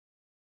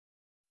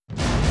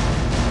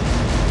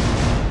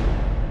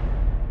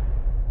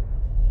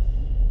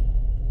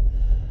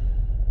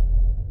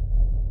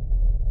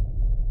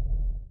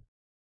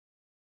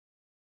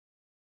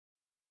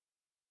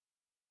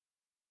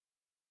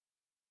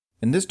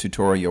In this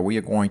tutorial, we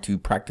are going to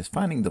practice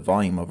finding the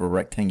volume of a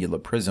rectangular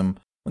prism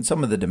when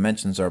some of the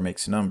dimensions are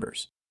mixed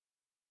numbers.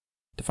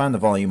 To find the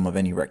volume of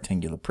any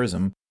rectangular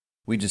prism,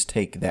 we just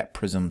take that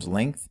prism's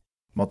length,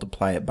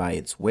 multiply it by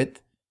its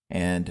width,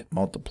 and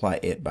multiply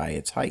it by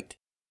its height.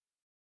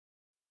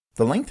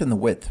 The length and the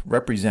width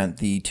represent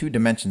the two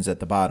dimensions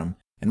at the bottom,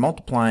 and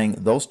multiplying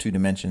those two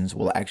dimensions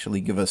will actually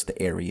give us the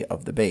area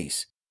of the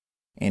base.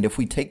 And if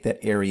we take that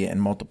area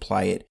and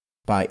multiply it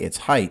by its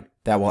height,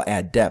 that will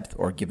add depth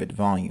or give it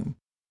volume.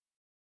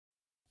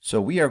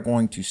 So we are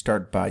going to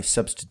start by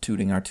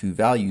substituting our two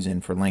values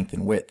in for length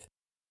and width.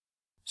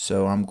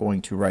 So I'm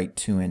going to write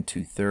 2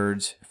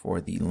 2/3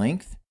 for the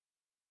length,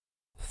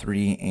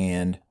 3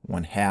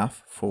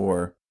 1/2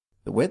 for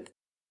the width,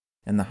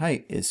 and the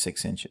height is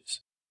 6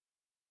 inches.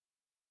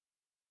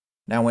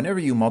 Now whenever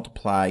you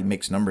multiply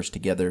mixed numbers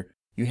together,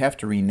 you have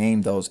to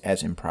rename those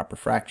as improper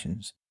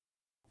fractions.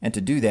 And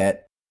to do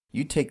that,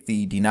 you take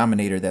the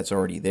denominator that's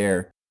already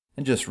there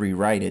and just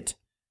rewrite it.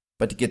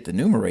 But to get the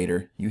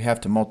numerator, you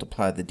have to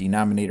multiply the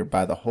denominator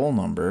by the whole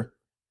number,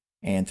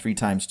 and 3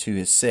 times 2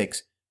 is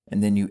 6,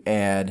 and then you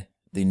add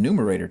the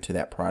numerator to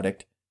that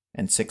product,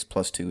 and 6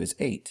 plus 2 is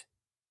 8.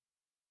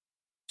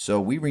 So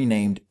we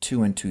renamed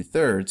 2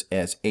 2/3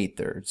 as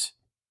 8/3.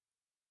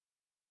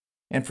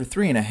 And for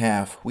 3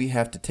 1/2, we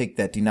have to take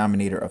that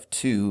denominator of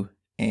 2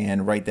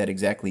 and write that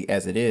exactly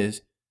as it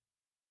is.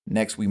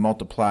 Next, we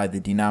multiply the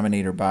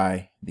denominator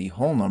by the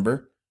whole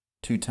number.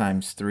 2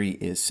 times 3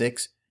 is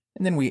 6.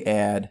 And then we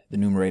add the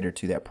numerator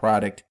to that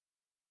product.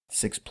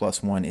 6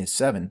 plus 1 is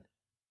 7.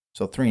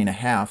 So 3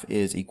 1/2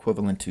 is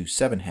equivalent to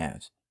 7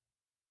 halves.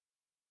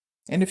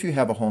 And if you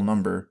have a whole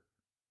number,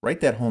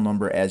 write that whole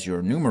number as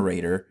your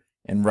numerator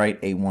and write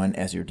a 1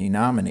 as your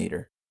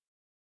denominator.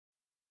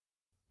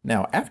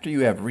 Now, after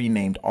you have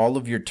renamed all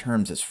of your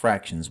terms as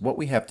fractions, what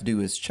we have to do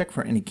is check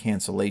for any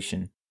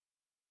cancellation.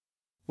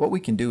 What we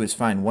can do is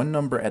find one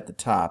number at the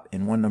top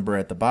and one number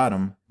at the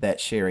bottom that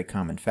share a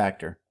common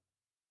factor.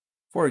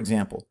 For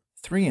example,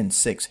 3 and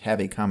 6 have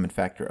a common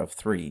factor of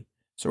 3,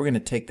 so we're going to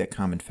take that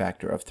common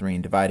factor of 3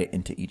 and divide it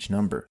into each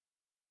number.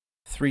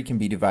 3 can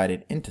be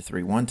divided into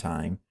 3 one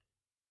time.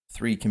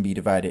 3 can be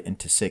divided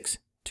into 6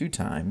 two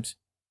times.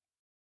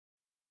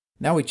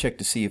 Now we check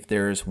to see if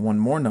there's one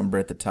more number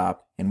at the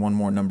top and one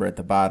more number at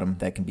the bottom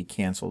that can be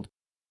canceled.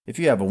 If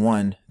you have a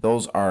 1,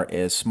 those are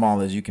as small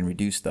as you can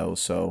reduce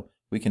those, so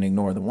we can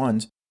ignore the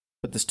 1s,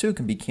 but this 2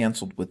 can be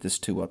canceled with this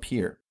 2 up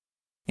here.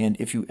 And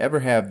if you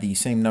ever have the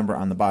same number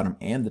on the bottom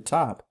and the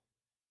top,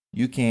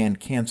 you can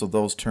cancel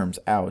those terms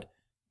out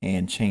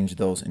and change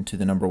those into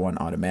the number 1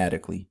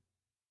 automatically.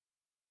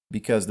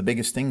 Because the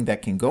biggest thing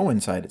that can go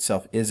inside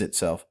itself is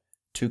itself.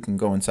 2 can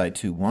go inside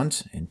 2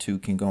 once, and 2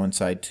 can go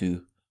inside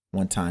 2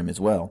 one time as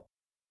well.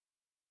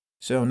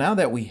 So now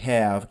that we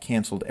have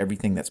canceled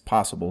everything that's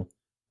possible,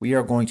 we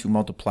are going to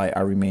multiply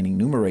our remaining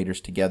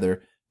numerators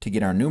together to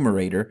get our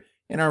numerator,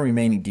 and our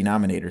remaining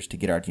denominators to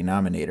get our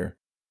denominator.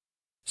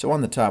 So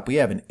on the top we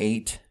have an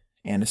 8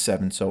 and a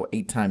 7, so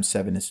 8 times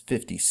 7 is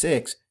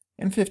 56,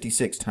 and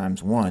 56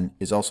 times 1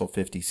 is also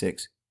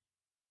 56.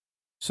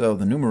 So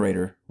the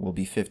numerator will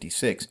be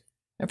 56,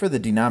 and for the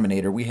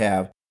denominator we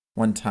have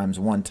 1 times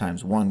 1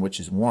 times 1, which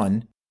is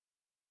 1,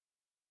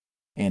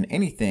 and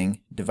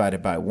anything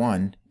divided by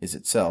 1 is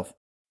itself.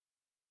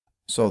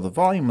 So the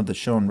volume of the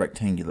shown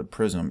rectangular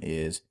prism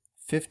is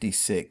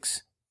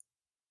 56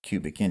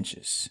 cubic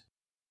inches.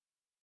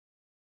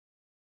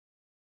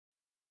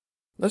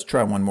 Let's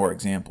try one more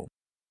example.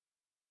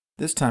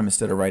 This time,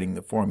 instead of writing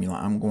the formula,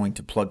 I'm going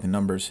to plug the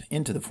numbers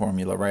into the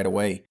formula right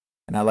away,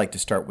 and I like to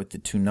start with the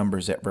two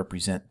numbers that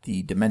represent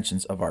the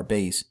dimensions of our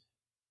base.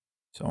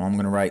 So I'm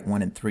going to write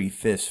 1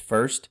 3/5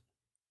 first,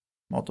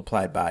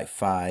 multiplied by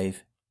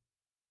 5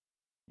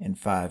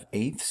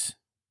 5/8,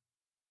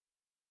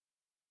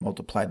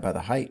 multiplied by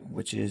the height,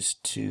 which is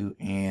 2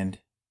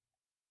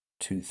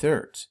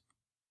 2/3.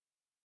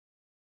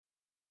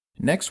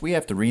 Next, we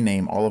have to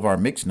rename all of our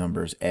mixed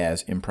numbers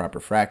as improper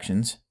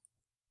fractions.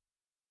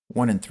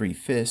 1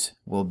 3/5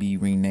 will be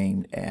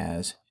renamed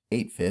as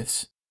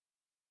 8/5.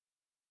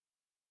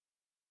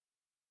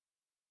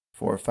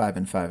 For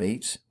 5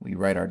 5/8, we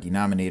write our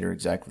denominator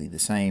exactly the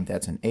same,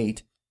 that's an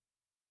 8.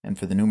 And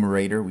for the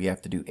numerator, we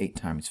have to do 8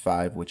 times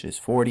 5, which is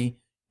 40,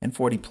 and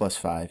 40 plus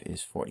 5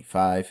 is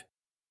 45.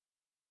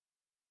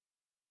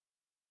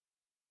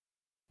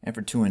 And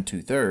for 2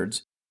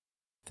 2/3,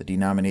 the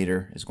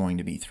denominator is going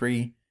to be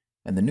 3,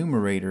 and the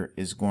numerator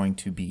is going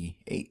to be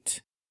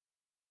 8.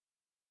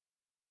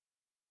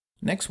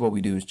 Next, what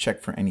we do is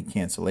check for any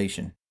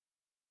cancellation.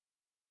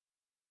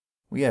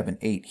 We have an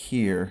 8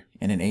 here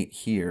and an 8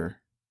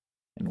 here,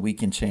 and we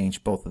can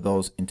change both of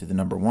those into the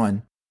number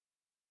 1.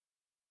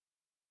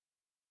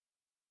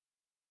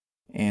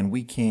 And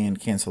we can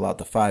cancel out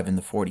the 5 and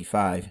the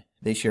 45.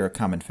 They share a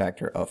common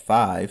factor of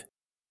 5.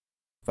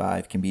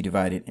 5 can be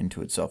divided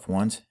into itself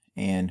once,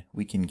 and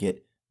we can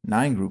get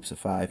 9 groups of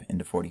 5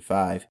 into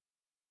 45.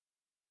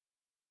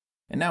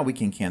 And now we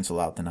can cancel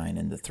out the 9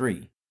 and the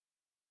 3.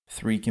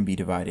 3 can be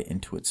divided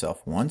into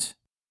itself once,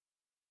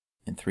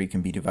 and 3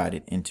 can be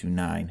divided into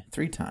 9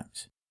 3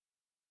 times.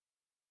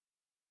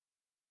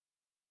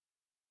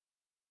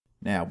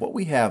 Now, what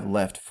we have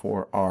left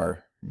for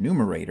our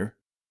numerator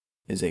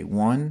is a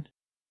 1,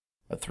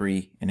 a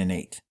 3, and an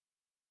 8.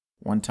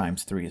 1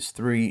 times 3 is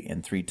 3,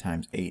 and 3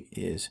 times 8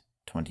 is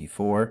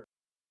 24.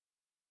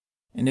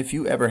 And if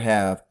you ever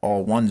have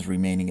all 1s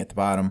remaining at the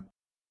bottom,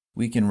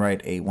 we can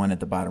write a 1 at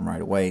the bottom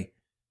right away,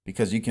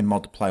 because you can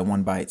multiply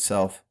 1 by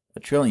itself a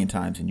trillion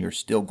times and you're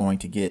still going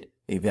to get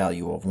a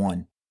value of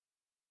 1.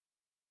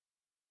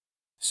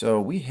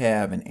 So we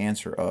have an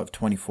answer of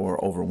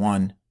 24 over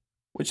 1,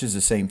 which is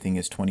the same thing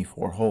as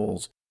 24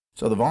 holes.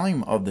 So the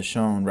volume of the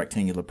shown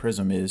rectangular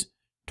prism is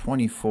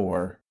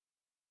 24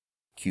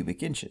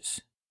 cubic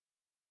inches.